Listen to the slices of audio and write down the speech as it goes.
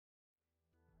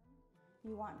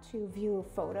You want to view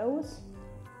photos,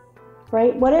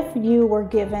 right? What if you were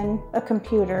given a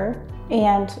computer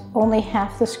and only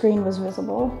half the screen was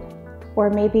visible,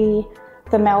 or maybe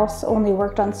the mouse only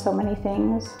worked on so many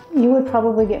things? You would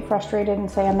probably get frustrated and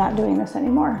say, I'm not doing this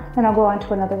anymore, and I'll go on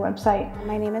to another website.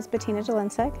 My name is Bettina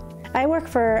Dolinsek. I work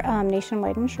for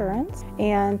Nationwide Insurance,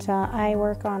 and I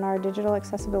work on our digital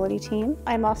accessibility team.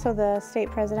 I'm also the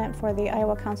state president for the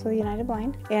Iowa Council of the United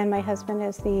Blind, and my husband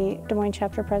is the Des Moines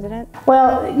chapter president.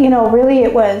 Well, you know, really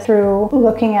it was through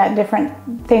looking at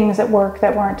different things at work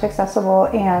that weren't accessible,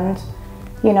 and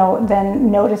you know,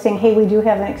 then noticing, hey, we do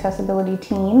have an accessibility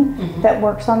team that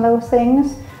works on those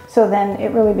things. So then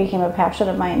it really became a passion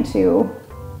of mine to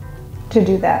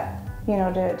do that, you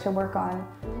know, to work on.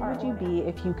 Who would you be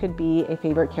if you could be a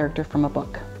favorite character from a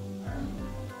book?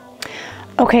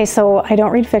 Okay, so I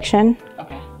don't read fiction.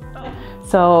 Okay.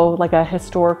 So like a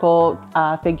historical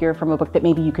figure from a book that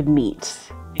maybe you could meet.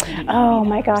 Oh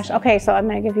my gosh. Okay, so I'm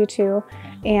going to give you two.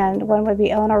 And one would be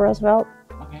Eleanor Roosevelt.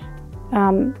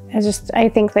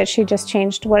 I think that she just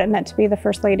changed what it meant to be the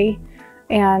First Lady,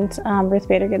 and Ruth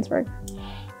Bader Ginsburg.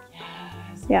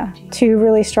 Yes, yeah, two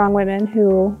really strong women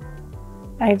who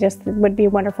I just would be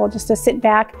wonderful just to sit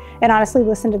back and honestly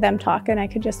listen to them talk, and I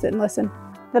could just sit and listen.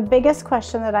 The biggest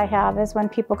question that I have is when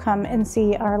people come and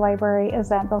see our library is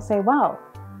that they'll say, wow,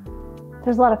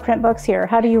 there's a lot of print books here.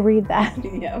 How do you read that?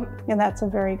 Yeah. And that's a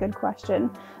very good question.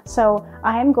 So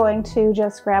I'm going to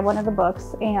just grab one of the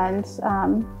books and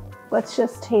let's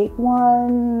just take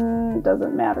one,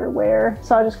 doesn't matter where.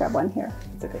 So I'll just grab one here.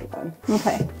 It's a good one.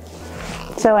 Okay.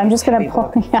 So I'm just gonna pull,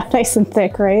 yeah, nice and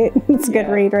thick, right? It's a good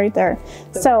read right there.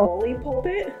 The Bully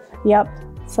Pulpit? Yep.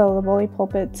 So The Bully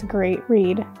Pulpit's a great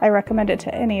read. I recommend it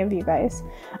to any of you guys.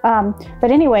 But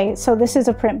anyway, so this is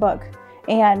a print book.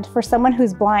 And for someone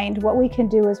who's blind, what we can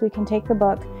do is we can take the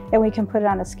book and we can put it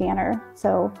on a scanner.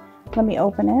 So let me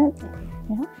open it.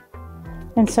 Yeah.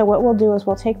 And so what we'll do is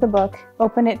we'll take the book,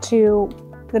 open it to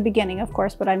the beginning, of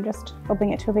course, but I'm just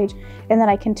opening it to a page. And then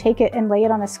I can take it and lay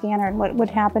it on a scanner. And what would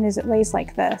happen is it lays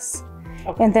like this.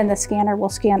 Okay. And then the scanner will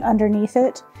scan underneath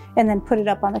it and then put it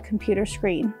up on the computer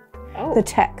screen, the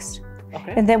text.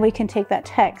 Okay. And then we can take that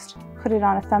text, put it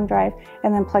on a thumb drive,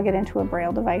 and then plug it into a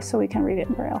Braille device so we can read it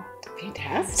in Braille.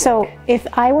 Fantastic. So if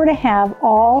I were to have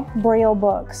all Braille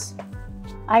books,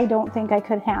 I don't think I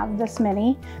could have this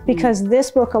many, because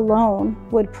this book alone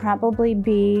would probably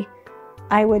be,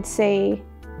 I would say,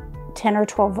 10 or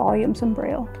 12 volumes in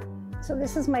Braille. So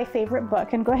this is my favorite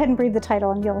book, and go ahead and read the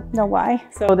title and you'll know why.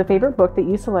 So the favorite book that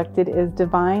you selected is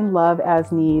Divine Love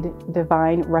as Need,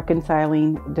 Divine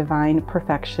Reconciling Divine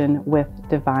Perfection with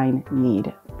Divine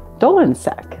Need.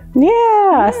 Dolinsek.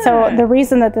 Yeah, so the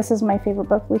reason that this is my favorite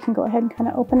book, we can go ahead and kind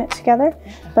of open it together,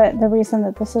 but the reason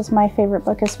that this is my favorite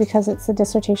book is because it's the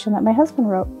dissertation that my husband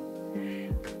wrote.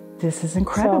 This is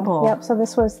incredible. So, yep, so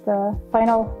this was the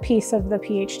final piece of the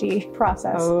PhD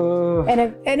process. Oh. And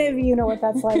if any of you know what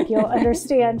that's like, you'll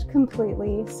understand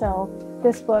completely. So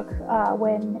this book,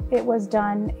 when it was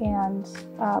done and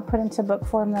put into book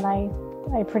form, then I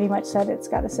pretty much said it's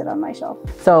got to sit on my shelf.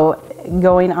 So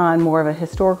going on more of a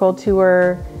historical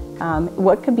tour,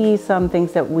 what could be some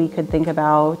things that we could think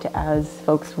about as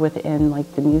folks within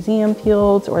like the museum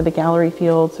fields or the gallery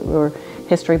fields or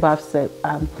history buffs that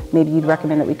maybe you'd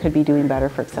recommend that we could be doing better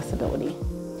for accessibility?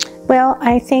 Well,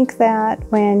 I think that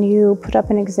when you put up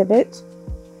an exhibit,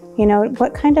 you know,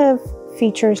 what kind of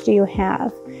features do you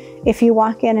have? If you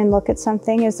walk in and look at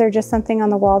something, is there just something on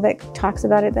the wall that talks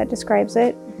about it, that describes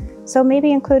it? So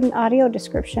maybe include an audio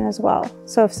description as well.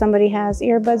 So if somebody has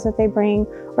earbuds that they bring,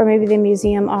 or maybe the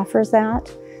museum offers that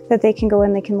they can go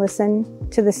in, they can listen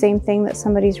to the same thing that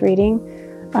somebody's reading.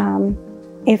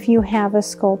 If you have a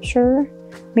sculpture,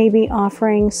 maybe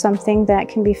offering something that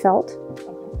can be felt.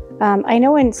 I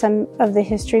know in some of the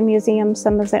history museums,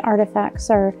 some of the artifacts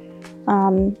are,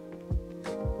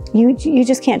 you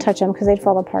just can't touch them because they'd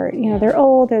fall apart. You know, they're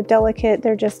old, they're delicate,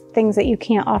 they're just things that you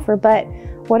can't offer. But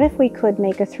what if we could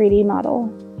make a 3D model?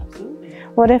 Absolutely.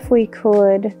 What if we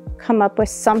could come up with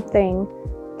something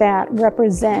that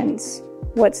represents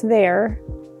what's there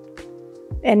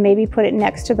and maybe put it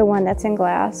next to the one that's in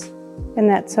glass, and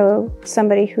that so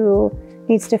somebody who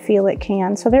needs to feel it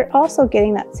can. So they're also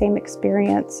getting that same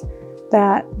experience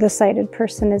that the sighted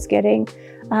person is getting.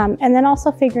 And then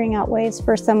also figuring out ways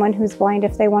for someone who's blind,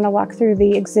 if they want to walk through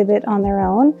the exhibit on their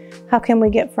own, how can we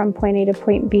get from point A to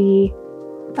point B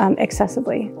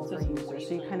accessibly?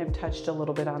 So you kind of touched a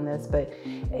little bit on this, but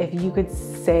if you could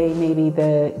say maybe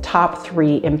the top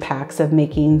 3 impacts of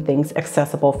making things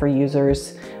accessible for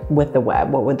users with the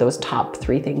web, what would those top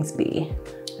 3 things be?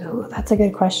 Oh, that's a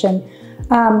good question.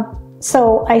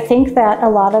 So I think that a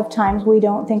lot of times we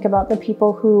don't think about the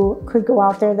people who could go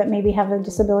out there that maybe have a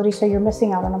disability, so you're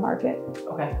missing out on a market.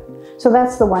 Okay. So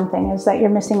that's the one thing, is that you're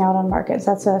missing out on markets.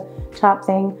 That's a top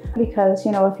thing, because,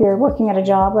 you know, if you're working at a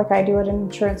job like I do at an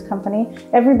insurance company,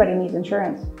 everybody needs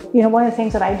insurance. You know, one of the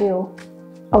things that I do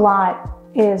a lot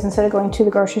is, instead of going to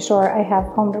the grocery store, I have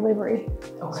home delivery.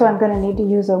 Okay. So I'm going to need to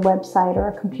use a website or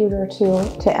a computer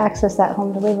to access that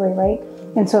home delivery, right?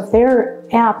 And so if their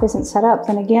app isn't set up,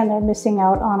 then again, they're missing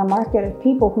out on a market of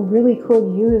people who really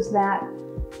could use that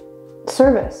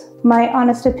service. My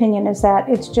honest opinion is that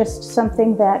it's just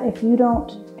something that if you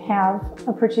don't have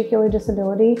a particular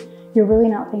disability, you're really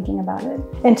not thinking about it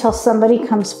until somebody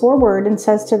comes forward and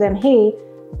says to them, hey,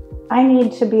 I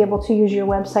need to be able to use your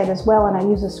website as well, and I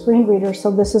use a screen reader, so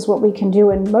this is what we can do.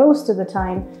 And most of the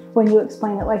time, when you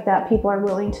explain it like that, people are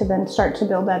willing to then start to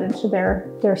build that into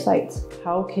their sites.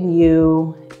 How can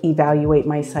you evaluate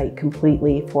my site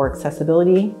completely for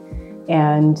accessibility?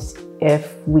 And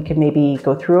if we could maybe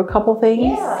go through a couple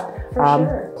things. Yeah, for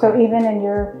sure. So even in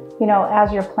your, you know,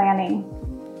 as you're planning,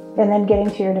 and then getting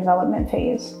to your development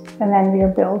phase, and then your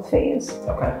build phase.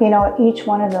 Okay. You know, each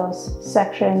one of those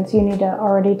sections, you need to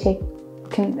already take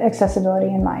accessibility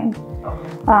in mind.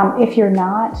 Okay. If you're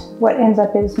not, what ends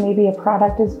up is maybe a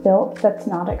product is built that's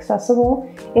not accessible,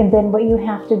 and then what you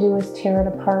have to do is tear it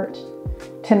apart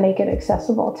to make it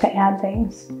accessible, to add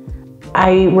things.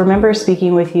 I remember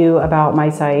speaking with you about my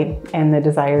site and the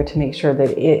desire to make sure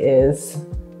that it is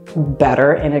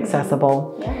better and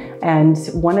accessible. Yeah. And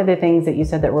one of the things that you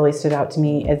said that really stood out to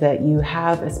me is that you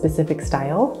have a specific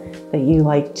style that you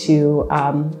like to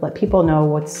let people know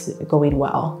what's going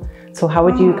well. So how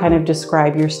would you kind of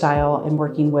describe your style in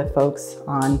working with folks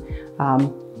on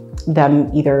them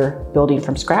either building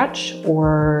from scratch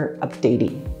or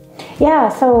updating? Yeah,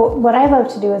 so what I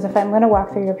love to do is, if I'm going to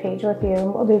walk through your page with you,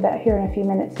 and we'll do that here in a few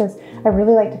minutes, is I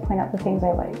really like to point out the things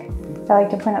I like. I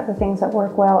like to point out the things that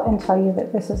work well and tell you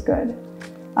that this is good.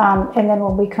 And then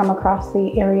when we come across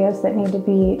the areas that need to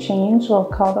be changed, we'll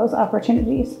call those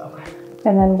opportunities. Okay.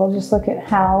 And then we'll just look at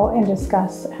how and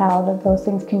discuss how those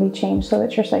things can be changed so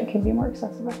that your site can be more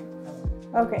accessible.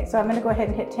 Okay, so I'm going to go ahead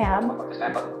and hit tab.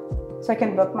 So I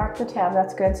can bookmark the tab,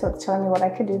 that's good, so it's telling me what I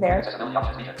could do there.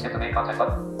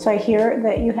 So I hear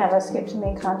that you have a skip to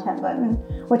main content button,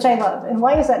 which I love. And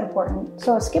why is that important?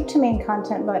 So a skip to main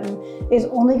content button is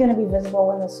only going to be visible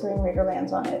when the screen reader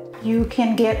lands on it. You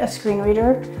can get a screen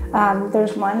reader.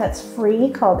 There's one that's free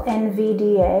called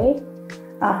NVDA.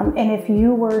 And if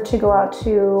you were to go out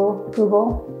to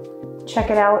Google, check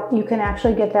it out. You can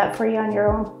actually get that free on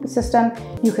your own system.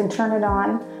 You can turn it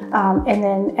on, and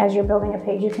then as you're building a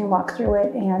page, you can walk through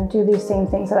it and do these same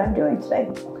things that I'm doing today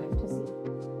to see